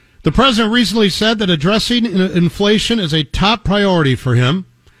The president recently said that addressing inflation is a top priority for him,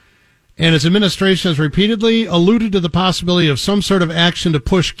 and his administration has repeatedly alluded to the possibility of some sort of action to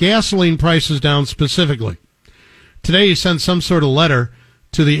push gasoline prices down specifically. Today he sent some sort of letter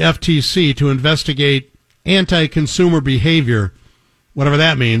to the FTC to investigate anti-consumer behavior, whatever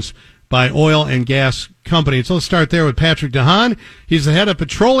that means, by oil and gas companies. So let's start there with Patrick DeHaan. He's the head of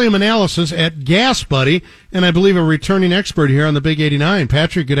petroleum analysis at Gas Buddy, and I believe a returning expert here on the Big 89.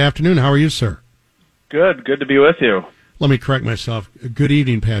 Patrick, good afternoon. How are you, sir? Good to be with you. Let me correct myself. Good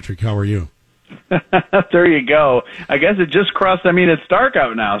evening, Patrick. How are you? There you go. I guess it just crossed. I mean, it's dark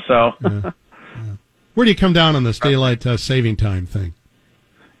out now, so. Yeah. Where do you come down on this daylight saving time thing?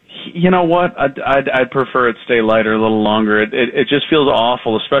 You know what? I'd prefer it stay lighter a little longer. It just feels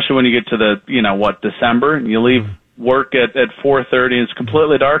awful, especially when you get to the, December, and you leave work at 4:30 and it's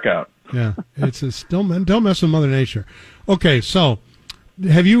completely dark out. Yeah, don't mess with Mother Nature. Okay, so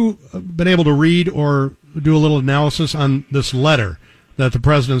have you been able to read or do a little analysis on this letter that the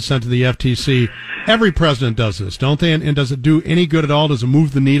president sent to the FTC? Every president does this, don't they? And does it do any good at all? Does it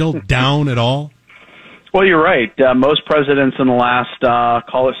move the needle down at all? Well, you're right. Most presidents in the last,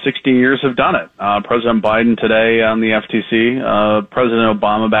 call it 60 years have done it. President Biden today on the FTC, President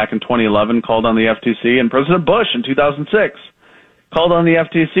Obama back in 2011 called on the FTC, and President Bush in 2006 called on the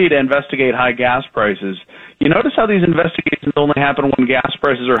FTC to investigate high gas prices. You notice how these investigations only happen when gas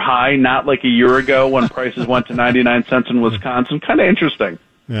prices are high, not like a year ago when prices went to 99 cents in Wisconsin. Kind of interesting.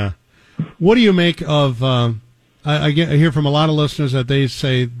 Yeah. What do you make of, I hear from a lot of listeners that they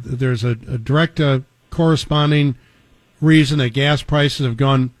say there's a direct corresponding reason that gas prices have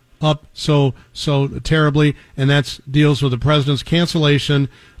gone up so terribly, and that deals with the president's cancellation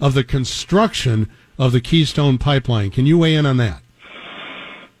of the construction of the Keystone Pipeline. Can you weigh in on that?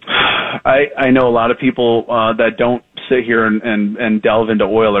 I know a lot of people that don't sit here and delve into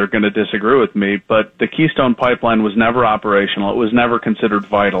oil are going to disagree with me, but the Keystone Pipeline was never operational. It was never considered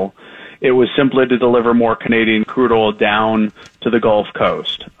vital. It was simply to deliver more Canadian crude oil down to the Gulf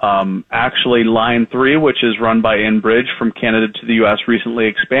Coast. Actually, Line 3, which is run by Enbridge from Canada to the U.S., recently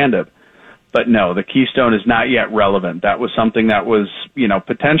expanded. But no, the Keystone is not yet relevant. That was something that was,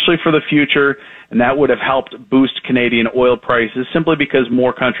 potentially for the future, and that would have helped boost Canadian oil prices simply because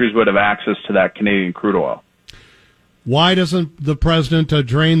more countries would have access to that Canadian crude oil. Why doesn't the president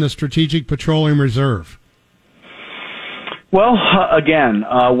drain the Strategic Petroleum Reserve? Well, again,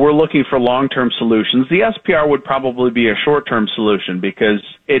 we're looking for long-term solutions. The SPR would probably be a short-term solution because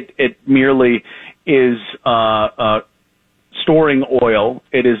it merely is storing oil.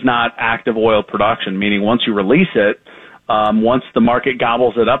 It is not active oil production, meaning once you release it, once the market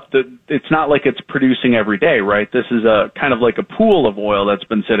gobbles it up, it's not like it's producing every day, right? This is a kind of like a pool of oil that's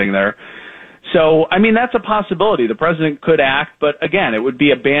been sitting there. So, I mean, that's a possibility. The president could act, but again, it would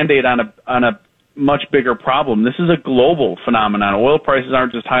be a Band-Aid on a much bigger problem. This is a global phenomenon. Oil prices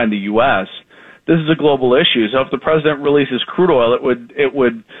aren't just high in the U.S. This is a global issue. So if the president releases crude oil, it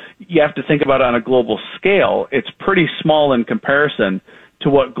would you have to think about it on a global scale. It's pretty small in comparison to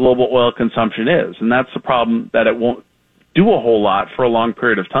what global oil consumption is. And that's the problem, that it won't do a whole lot for a long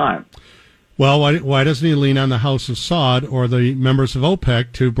period of time. Well, why doesn't he lean on the House of Saud or the members of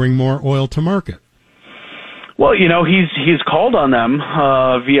OPEC to bring more oil to market? Well, he's called on them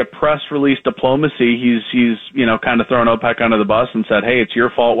via press release diplomacy. He's kind of thrown OPEC under the bus and said, "Hey, it's your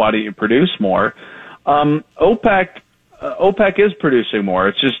fault. Why don't you produce more?" OPEC is producing more.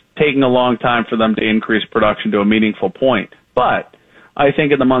 It's just taking a long time for them to increase production to a meaningful point. But I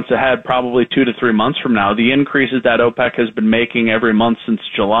think in the months ahead, probably 2 to 3 months from now, the increases that OPEC has been making every month since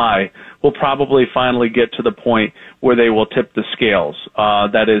July will probably finally get to the point where they will tip the scales.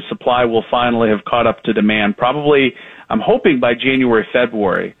 That is, supply will finally have caught up to demand, probably, I'm hoping, by January,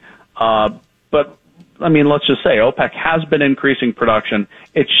 February. But, I mean, let's just say OPEC has been increasing production.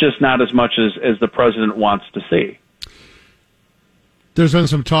 It's just not as much as the president wants to see. There's been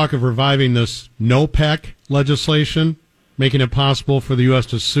some talk of reviving this NOPEC legislation, making it possible for the U.S.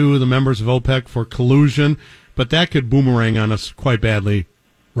 to sue the members of OPEC for collusion, but that could boomerang on us quite badly,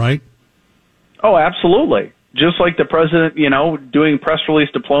 right? Oh, absolutely. Just like the president, doing press release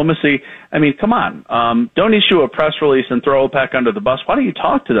diplomacy. I mean, come on. Don't issue a press release and throw OPEC under the bus. Why don't you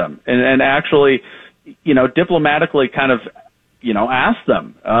talk to them and actually, diplomatically kind of, ask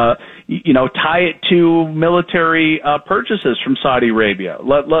them, tie it to military purchases from Saudi Arabia.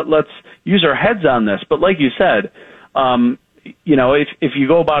 Let's use our heads on this. But like you said, if you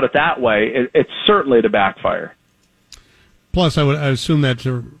go about it that way, it's certainly to backfire. Plus, I assume that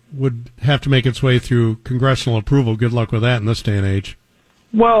would have to make its way through congressional approval. Good luck with that in this day and age.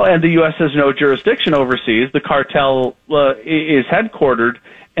 Well, and the U.S. has no jurisdiction overseas. The cartel is headquartered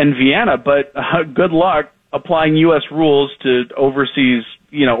and Vienna, but good luck applying U.S. rules to overseas,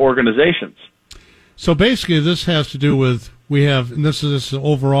 organizations. So basically, this has to do with and this is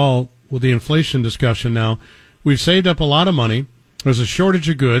overall with the inflation discussion now. We've saved up a lot of money. There's a shortage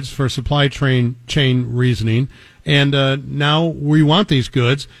of goods for supply chain reasoning, and now we want these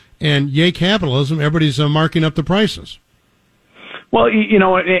goods. And yay, capitalism! Everybody's marking up the prices. Well,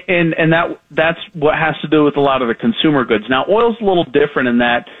 and that's what has to do with a lot of the consumer goods. Now, oil's a little different in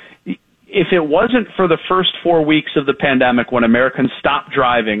that if it wasn't for the first 4 weeks of the pandemic when Americans stopped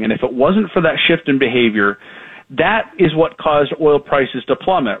driving, and if it wasn't for that shift in behavior, that is what caused oil prices to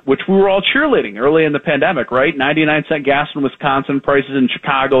plummet, which we were all cheerleading early in the pandemic, right? 99-cent gas in Wisconsin, prices in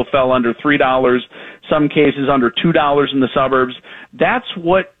Chicago fell under $3, some cases under $2 in the suburbs. That's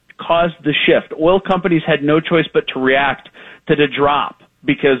what caused the shift. Oil companies had no choice but to react to the drop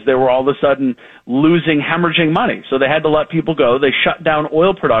because they were all of a sudden hemorrhaging money. So they had to let people go. They shut down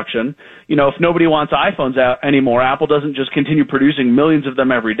oil production. If nobody wants iPhones out anymore, Apple doesn't just continue producing millions of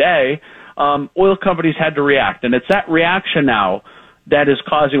them every day. Oil companies had to react. And it's that reaction now that is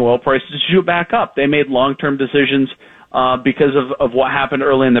causing oil prices to shoot back up. They made long-term decisions because of what happened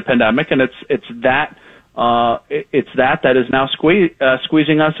early in the pandemic, and it's that is now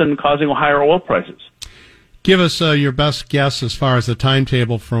squeezing us and causing higher oil prices. Give us your best guess as far as the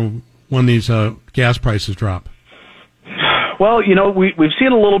timetable from when these gas prices drop. Well, we've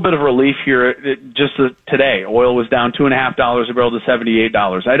seen a little bit of relief here just today. Oil was down $2.50 a barrel to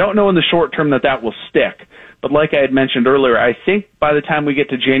 $78. I don't know in the short term that will stick. But like I had mentioned earlier, I think by the time we get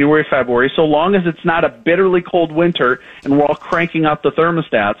to January, February, so long as it's not a bitterly cold winter and we're all cranking up the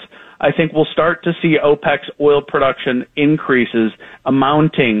thermostats, I think we'll start to see OPEC's oil production increases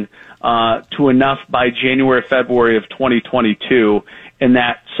amounting to enough by January, February of 2022, and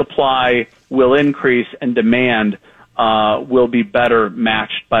that supply will increase and demand will be better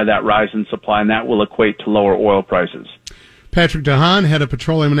matched by that rise in supply, and that will equate to lower oil prices. Patrick DeHaan, head of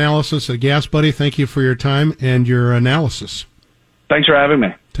petroleum analysis at Gas Buddy, thank you for your time and your analysis. Thanks for having me.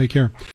 Take care.